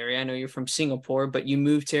Arizona area. I know you're from Singapore, but you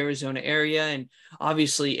moved to Arizona area, and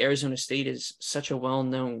obviously Arizona State is such a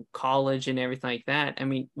well-known college and everything like that. I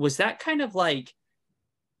mean, was that kind of like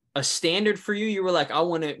a standard for you? You were like, I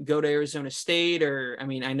want to go to Arizona State, or I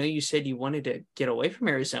mean, I know you said you wanted to get away from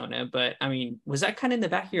Arizona, but I mean, was that kind of in the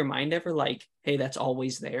back of your mind ever, like, hey, that's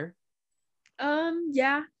always there?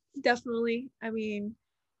 Yeah, definitely. I mean,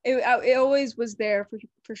 it always was there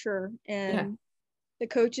for sure. Yeah. And the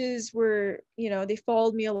coaches were, they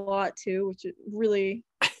followed me a lot too, which really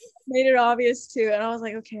made it obvious too. And I was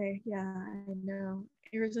like, okay, yeah, I know.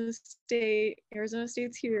 Arizona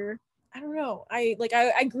State's here. I don't know. I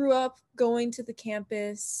grew up going to the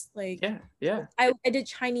campus. Like Yeah. Yeah. I did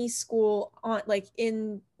Chinese school on like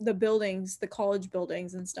in the buildings, the college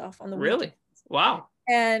buildings and stuff on the weekend. Really? Wow.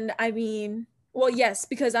 And I mean, well, yes,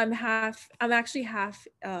 because I'm actually half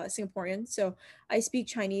Singaporean. So I speak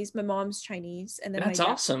Chinese. My mom's Chinese, and then my That's dad,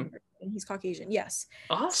 awesome. and he's Caucasian. Yes.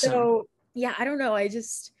 Awesome. So yeah, I don't know.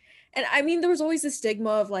 And I mean, there was always the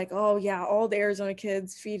stigma of like, oh yeah, all the Arizona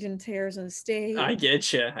kids feed into Arizona State. I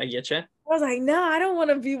get you. I get you. I was like, no, I don't want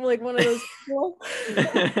to be like one of those people.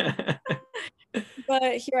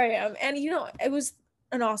 But here I am. And it was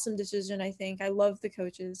an awesome decision, I think. I love the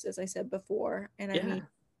coaches, as I said before. And I Yeah. mean,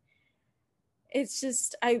 it's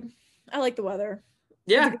just I like the weather. It's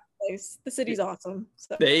a Yeah. good place. The city's awesome.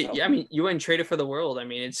 So I mean, you wouldn't trade it for the world. I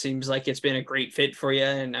mean, it seems like it's been a great fit for you.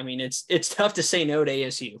 And I mean, it's tough to say no to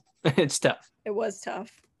ASU. It's tough. it was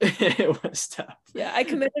tough. It was tough. Yeah, I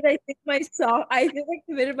think I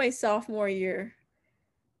committed my sophomore year.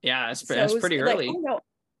 Yeah, that's So it was pretty like, early. oh no,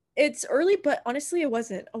 it's early, but honestly, it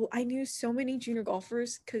wasn't. Oh, I knew so many junior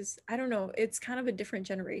golfers because I don't know, it's kind of a different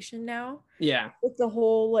generation now Yeah. with the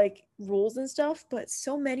whole like rules and stuff, but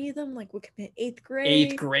so many of them like would commit eighth Eighth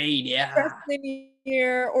grade, grade. Yeah. freshman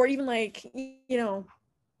year, or even like,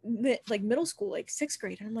 like middle school, like sixth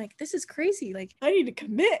grade. And I'm like, this is crazy. Like, I need to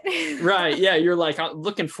commit. Right. Yeah. You're like, I'm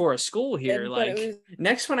looking for a school here. But Like,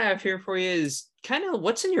 next one I have here for you is kind of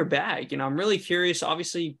what's in your bag. I'm really curious.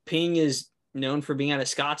 Obviously, Ping is known for being out of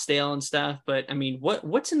Scottsdale and stuff, but I mean,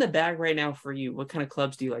 what's in the bag right now for you? What kind of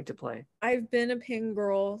clubs do you like to play? I've been a ping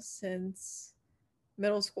girl since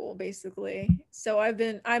middle school, basically. So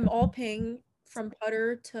I'm all ping from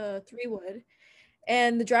putter to 3-wood.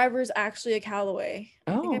 And the driver is actually a Callaway.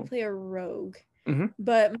 I think I play a Rogue. Mm-hmm.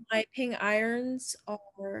 But my ping irons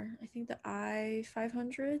are, I think, the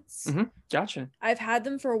i500s. Mm-hmm. Gotcha. I've had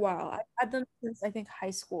them for a while. I've had them since I think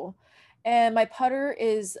high school. And my putter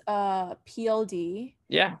is PLD.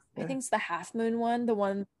 Yeah. I think it's the Half Moon one, the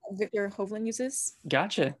one Victor Hovland uses.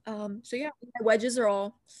 Gotcha. So yeah, my wedges are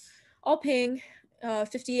all ping,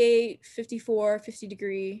 58, 54, 50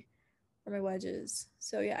 degree for my wedges.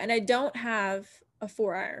 So yeah, and I don't have a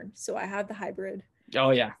 4-iron, so I have the hybrid.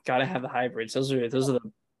 Oh yeah, gotta have the hybrids. Those are the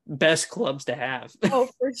best clubs to have. Oh,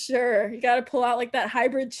 for sure. You got to pull out like that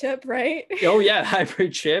hybrid chip, right? Oh yeah,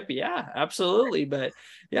 hybrid chip. Yeah, absolutely. But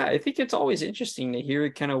yeah, I think it's always interesting to hear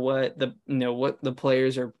kind of what the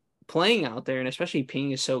players are playing out there, and especially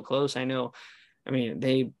Ping is so close. I know. I mean,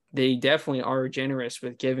 they definitely are generous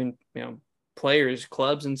with giving players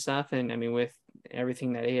clubs and stuff, and I mean with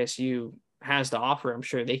everything that ASU has to offer, I'm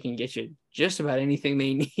sure they can get you just about anything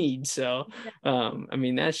they need. So, I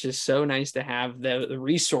mean, that's just so nice to have the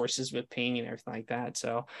resources with Ping and everything like that.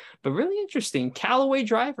 So, but really interesting. Callaway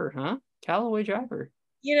driver, huh? Callaway driver.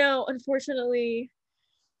 Unfortunately,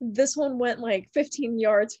 this one went like 15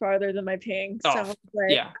 yards farther than my Ping. So I was like,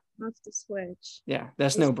 yeah. I have to switch. Yeah,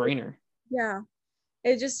 that's no brainer. Yeah.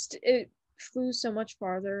 It flew so much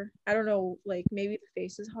farther. I don't know, like maybe the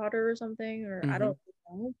face is hotter or something, or I don't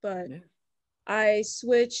know, but I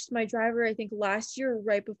switched my driver, I think last year,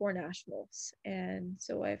 right before nationals, and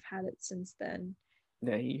so I've had it since then.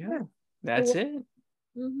 There you go. That's it.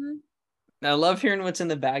 Mm-hmm. I love hearing what's in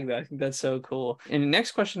the bag, though. I think that's so cool. And the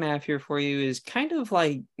next question I have here for you is kind of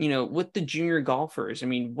like, with the junior golfers. I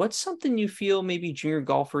mean, what's something you feel maybe junior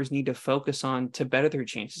golfers need to focus on to better their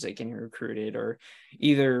chances at getting recruited, or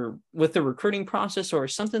either with the recruiting process or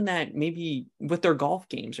something that maybe with their golf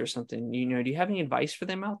games or something? Do you have any advice for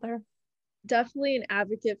them out there? Definitely an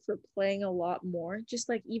advocate for playing a lot more, just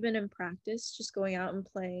like even in practice, just going out and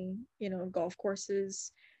playing, golf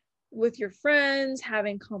courses with your friends,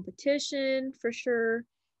 having competition for sure.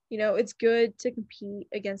 It's good to compete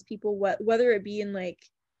against people, whether it be in like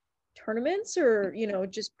tournaments or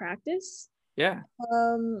just practice. Yeah.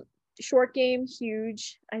 Short game,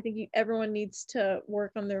 huge. I think everyone needs to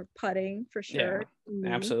work on their putting for sure.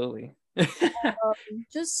 Yeah, absolutely.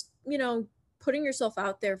 Just putting yourself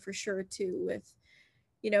out there for sure too, with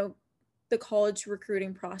the college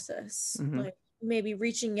recruiting process. Like maybe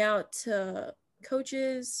reaching out to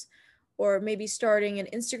coaches, or maybe starting an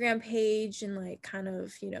Instagram page and like kind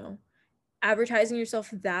of advertising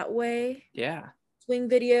yourself that way. Yeah. swing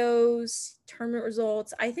videos, tournament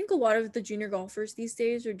results. I think a lot of the junior golfers these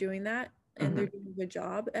days are doing that, and they're doing a good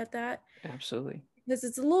job at that. Absolutely. Because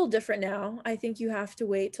it's a little different now. I think you have to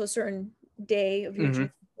wait till a certain day of your junior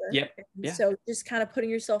year. Yep. And Yeah. so just kind of putting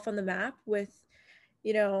yourself on the map with,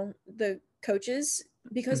 the coaches,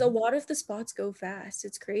 because a lot of the spots go fast.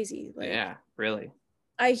 It's crazy. Like, Yeah, really.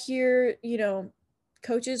 I hear,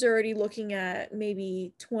 coaches are already looking at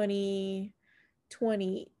maybe 20,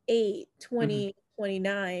 28, 20,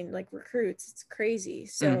 29, like recruits. It's crazy.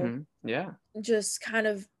 So Yeah. just kind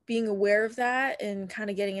of being aware of that and kind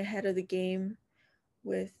of getting ahead of the game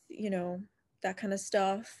with, that kind of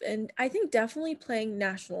stuff. And I think definitely playing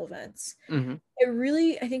national events. It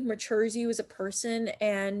really, I think, matures you as a person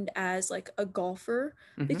and as like a golfer,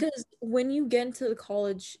 because when you get into the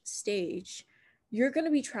college stage, you're going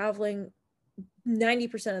to be traveling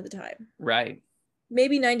 90% of the time. Right.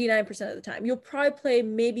 Maybe 99% of the time. You'll probably play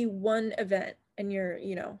maybe one event in your,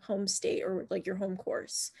 home state or like your home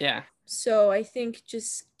course. Yeah. So I think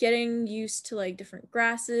just getting used to like different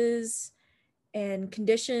grasses and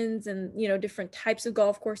conditions and, different types of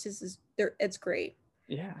golf courses it's great.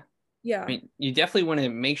 Yeah. Yeah. I mean, you definitely want to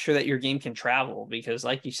make sure that your game can travel because,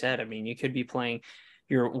 like you said, I mean, you could be playing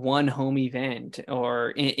your one home event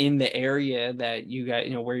or in the area that you got,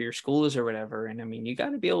 where your school is or whatever. And I mean, you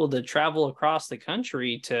got to be able to travel across the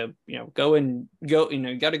country to, go, you got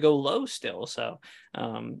to go low still. So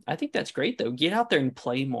I think that's great, though. Get out there and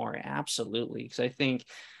play more. Absolutely. Because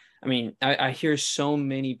I mean, I hear so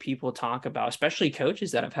many people talk about, especially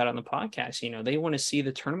coaches that I've had on the podcast, they want to see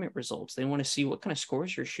the tournament results. They want to see what kind of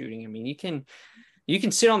scores you're shooting. I mean, you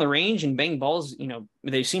can sit on the range and bang balls,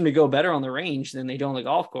 they seem to go better on the range than they do on the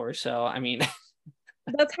golf course. So, I mean,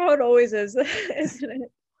 that's how it always is, isn't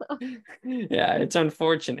it? Yeah, it's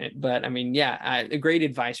unfortunate, but I mean, yeah, great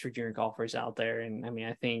advice for junior golfers out there. And I mean,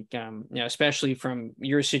 I think, especially from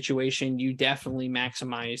your situation, you definitely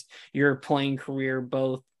maximized your playing career,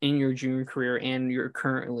 both in your junior career and you're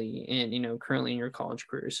currently in your college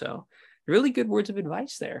career. So really good words of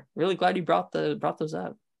advice there. Really glad you brought those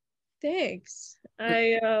up. Thanks.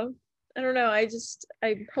 I don't know.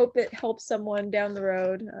 I hope it helps someone down the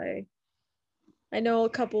road. I know a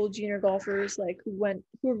couple of junior golfers who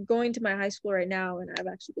are going to my high school right now, and I've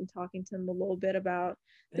actually been talking to them a little bit about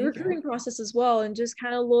the recruiting process as well, and just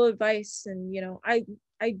kind of a little advice. And I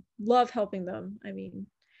love helping them. I mean,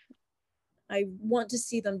 I want to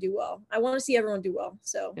see them do well. I want to see everyone do well.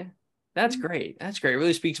 So yeah. That's great. That's great. It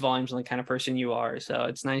really speaks volumes on the kind of person you are. So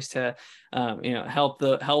it's nice to, help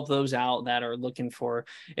those out that are looking for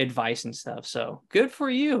advice and stuff. So good for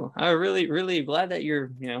you. I'm really, really glad that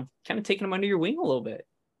you're, kind of taking them under your wing a little bit.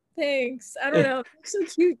 Thanks. I don't know. You're so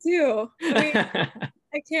cute too. I mean,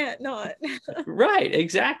 I can't not. Right.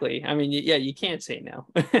 Exactly. I mean, yeah, you can't say no.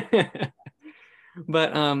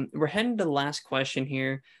 But we're heading to the last question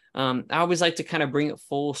here. I always like to kind of bring it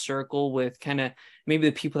full circle with kind of maybe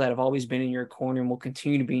the people that have always been in your corner and will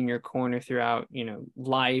continue to be in your corner throughout,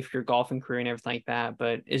 life, your golfing career and everything like that.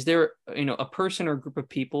 But is there, a person or a group of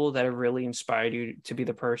people that have really inspired you to be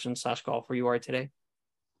the person / golfer you are today?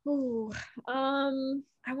 Oh,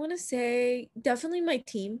 I want to say definitely my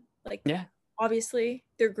team. Yeah. Obviously,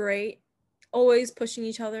 they're great. Always pushing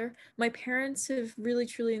each other. My parents have really,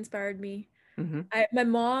 truly inspired me. My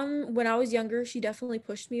mom, when I was younger, she definitely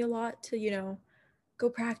pushed me a lot to, go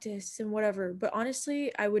practice and whatever. But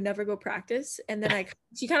honestly, I would never go practice. And then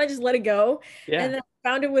she kind of just let it go. Yeah. And then I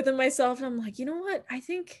found it within myself. And I'm like, you know what? I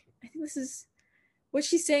think this is what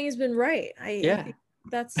she's saying has been right. I think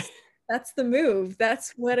that's the move.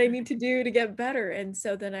 That's what I need to do to get better. And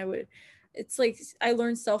so then it's like I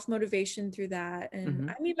learned self-motivation through that. And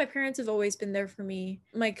I mean, my parents have always been there for me.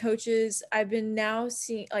 My coaches, I've been now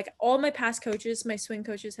seeing all my past coaches, my swing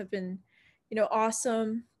coaches have been,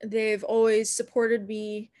 awesome. They've always supported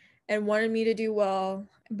me and wanted me to do well.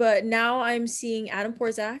 But now I'm seeing Adam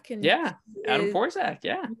Porzak. And yeah, Adam Porzak.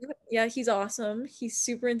 Yeah. Yeah, he's awesome. He's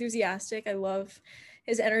super enthusiastic. I love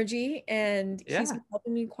his energy, and he's been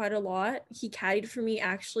helping me quite a lot. He caddied for me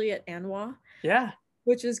actually at ANWA. Yeah.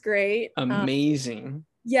 Which was great. Amazing.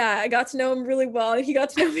 Yeah, I got to know him really well. He got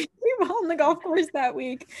to know me really well on the golf course that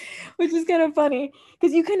week, which was kind of funny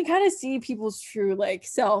because you can kind of see people's true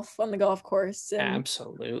self on the golf course. And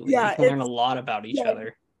absolutely. Yeah, you can learn a lot about each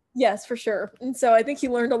other. Yes, for sure. And so I think he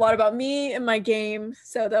learned a lot about me and my game.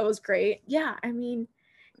 So that was great. Yeah, I mean,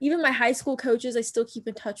 even my high school coaches, I still keep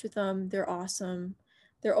in touch with them. They're awesome.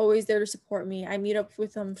 they're always there to support me. I meet up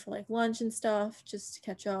with them for like lunch and stuff just to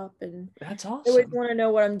catch up, and That's they always awesome. want to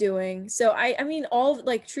know what I'm doing. So I mean, all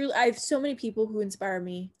like truly, I have so many people who inspire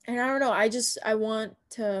me, and I don't know. I want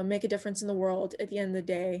to make a difference in the world at the end of the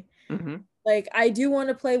day. Hmm. Like I do want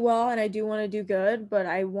to play well and I do want to do good, but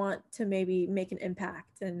I want to maybe make an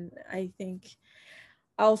impact, and I think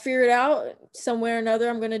I'll figure it out somewhere or another.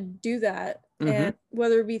 I'm gonna do that, Hmm. and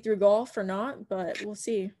whether it be through golf or not, but we'll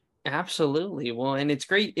see. Absolutely. Well, and it's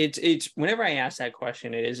great. It's whenever I ask that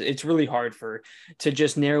question, it's really hard for to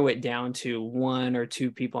just narrow it down to one or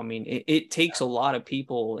two people. I mean, it takes a lot of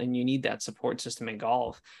people, and you need that support system in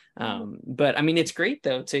golf. Mhm. But I mean, it's great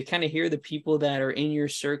though to kind of hear the people that are in your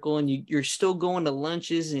circle, and you're still going to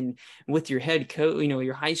lunches and with your head coach,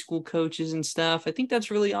 your high school coaches and stuff. I think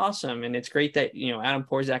that's really awesome, and it's great that Adam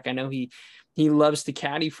Porzak. I know he loves to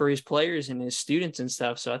caddy for his players and his students and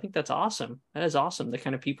stuff. So I think that's awesome. That is awesome. The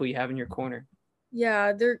kind of people you have in your corner.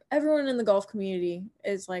 Yeah, they're everyone in the golf community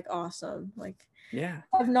is like awesome. Like Yeah.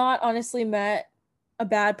 I've not honestly met a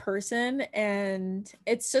bad person, and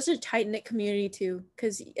it's such a tight-knit community too,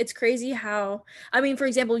 because it's crazy how, I mean, for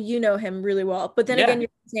example, you know him really well, but then Yeah. again, you're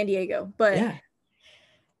in San Diego, but Yeah.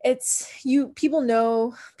 it's you people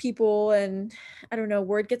know people, and I don't know,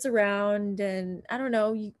 word gets around, and I don't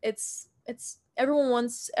know, it's everyone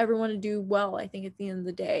wants everyone to do well, I think, at the end of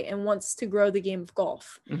the day, and wants to grow the game of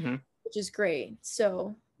golf, Hmm. which is great.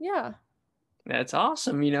 So yeah. That's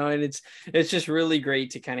awesome, and it's just really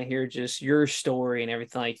great to kind of hear just your story and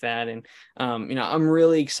everything like that. And I'm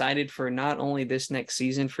really excited for not only this next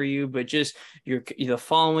season for you, but just your the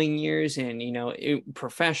following years and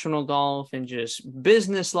professional golf and just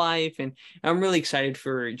business life. And I'm really excited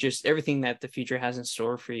for just everything that the future has in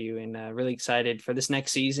store for you, and really excited for this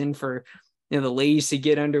next season for the ladies to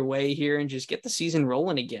get underway here and just get the season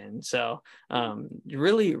rolling again. So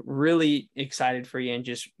really, really excited for you and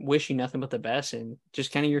just wish you nothing but the best and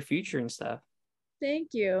just kind of your future and stuff. Thank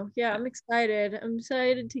you. Yeah, I'm excited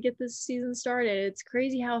to get this season started. It's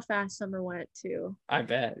crazy how fast summer went too. I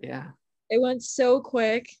bet. Yeah. It went so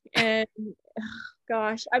quick, and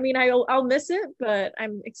gosh, I mean, I'll miss it, but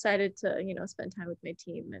I'm excited to, spend time with my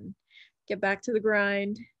team and get back to the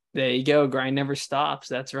grind. There you go. Grind never stops.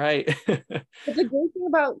 That's right. But the great thing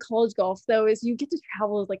about college golf though is you get to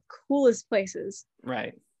travel to like coolest places.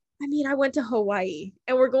 Right. I mean, I went to Hawaii,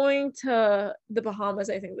 and we're going to the Bahamas,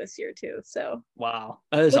 I think, this year too. So Wow.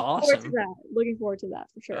 That is looking forward to awesome. that. Looking forward to that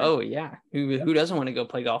for sure. Oh yeah. Who doesn't want to go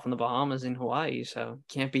play golf in the Bahamas in Hawaii? So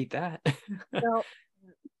can't beat that. So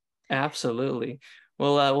Absolutely.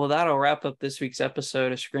 Well, that'll wrap up this week's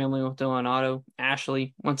episode of Scrambling with Dylan Otto.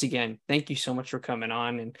 Ashley, once again, thank you so much for coming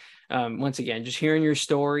on, and once again, just hearing your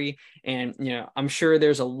story. And I'm sure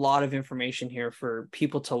there's a lot of information here for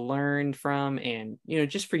people to learn from, and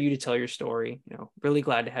just for you to tell your story. Really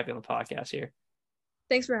glad to have you on the podcast here.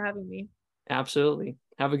 thanks for having me. Absolutely.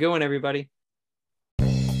 Have a good one, everybody.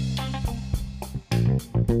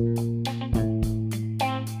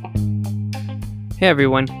 Hey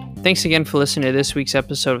everyone. Thanks again for listening to this week's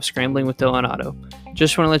episode of Scrambling with Dylan Otto.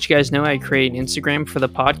 Just want to let you guys know I create an Instagram for the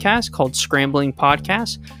podcast called Scrambling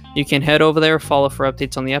Podcast. You can head over there, follow for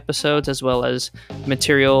updates on the episodes, as well as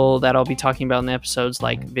material that I'll be talking about in the episodes,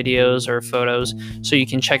 like videos or photos, so you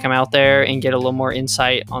can check them out there and get a little more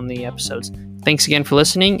insight on the episodes. Thanks again for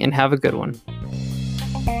listening, and have a good one.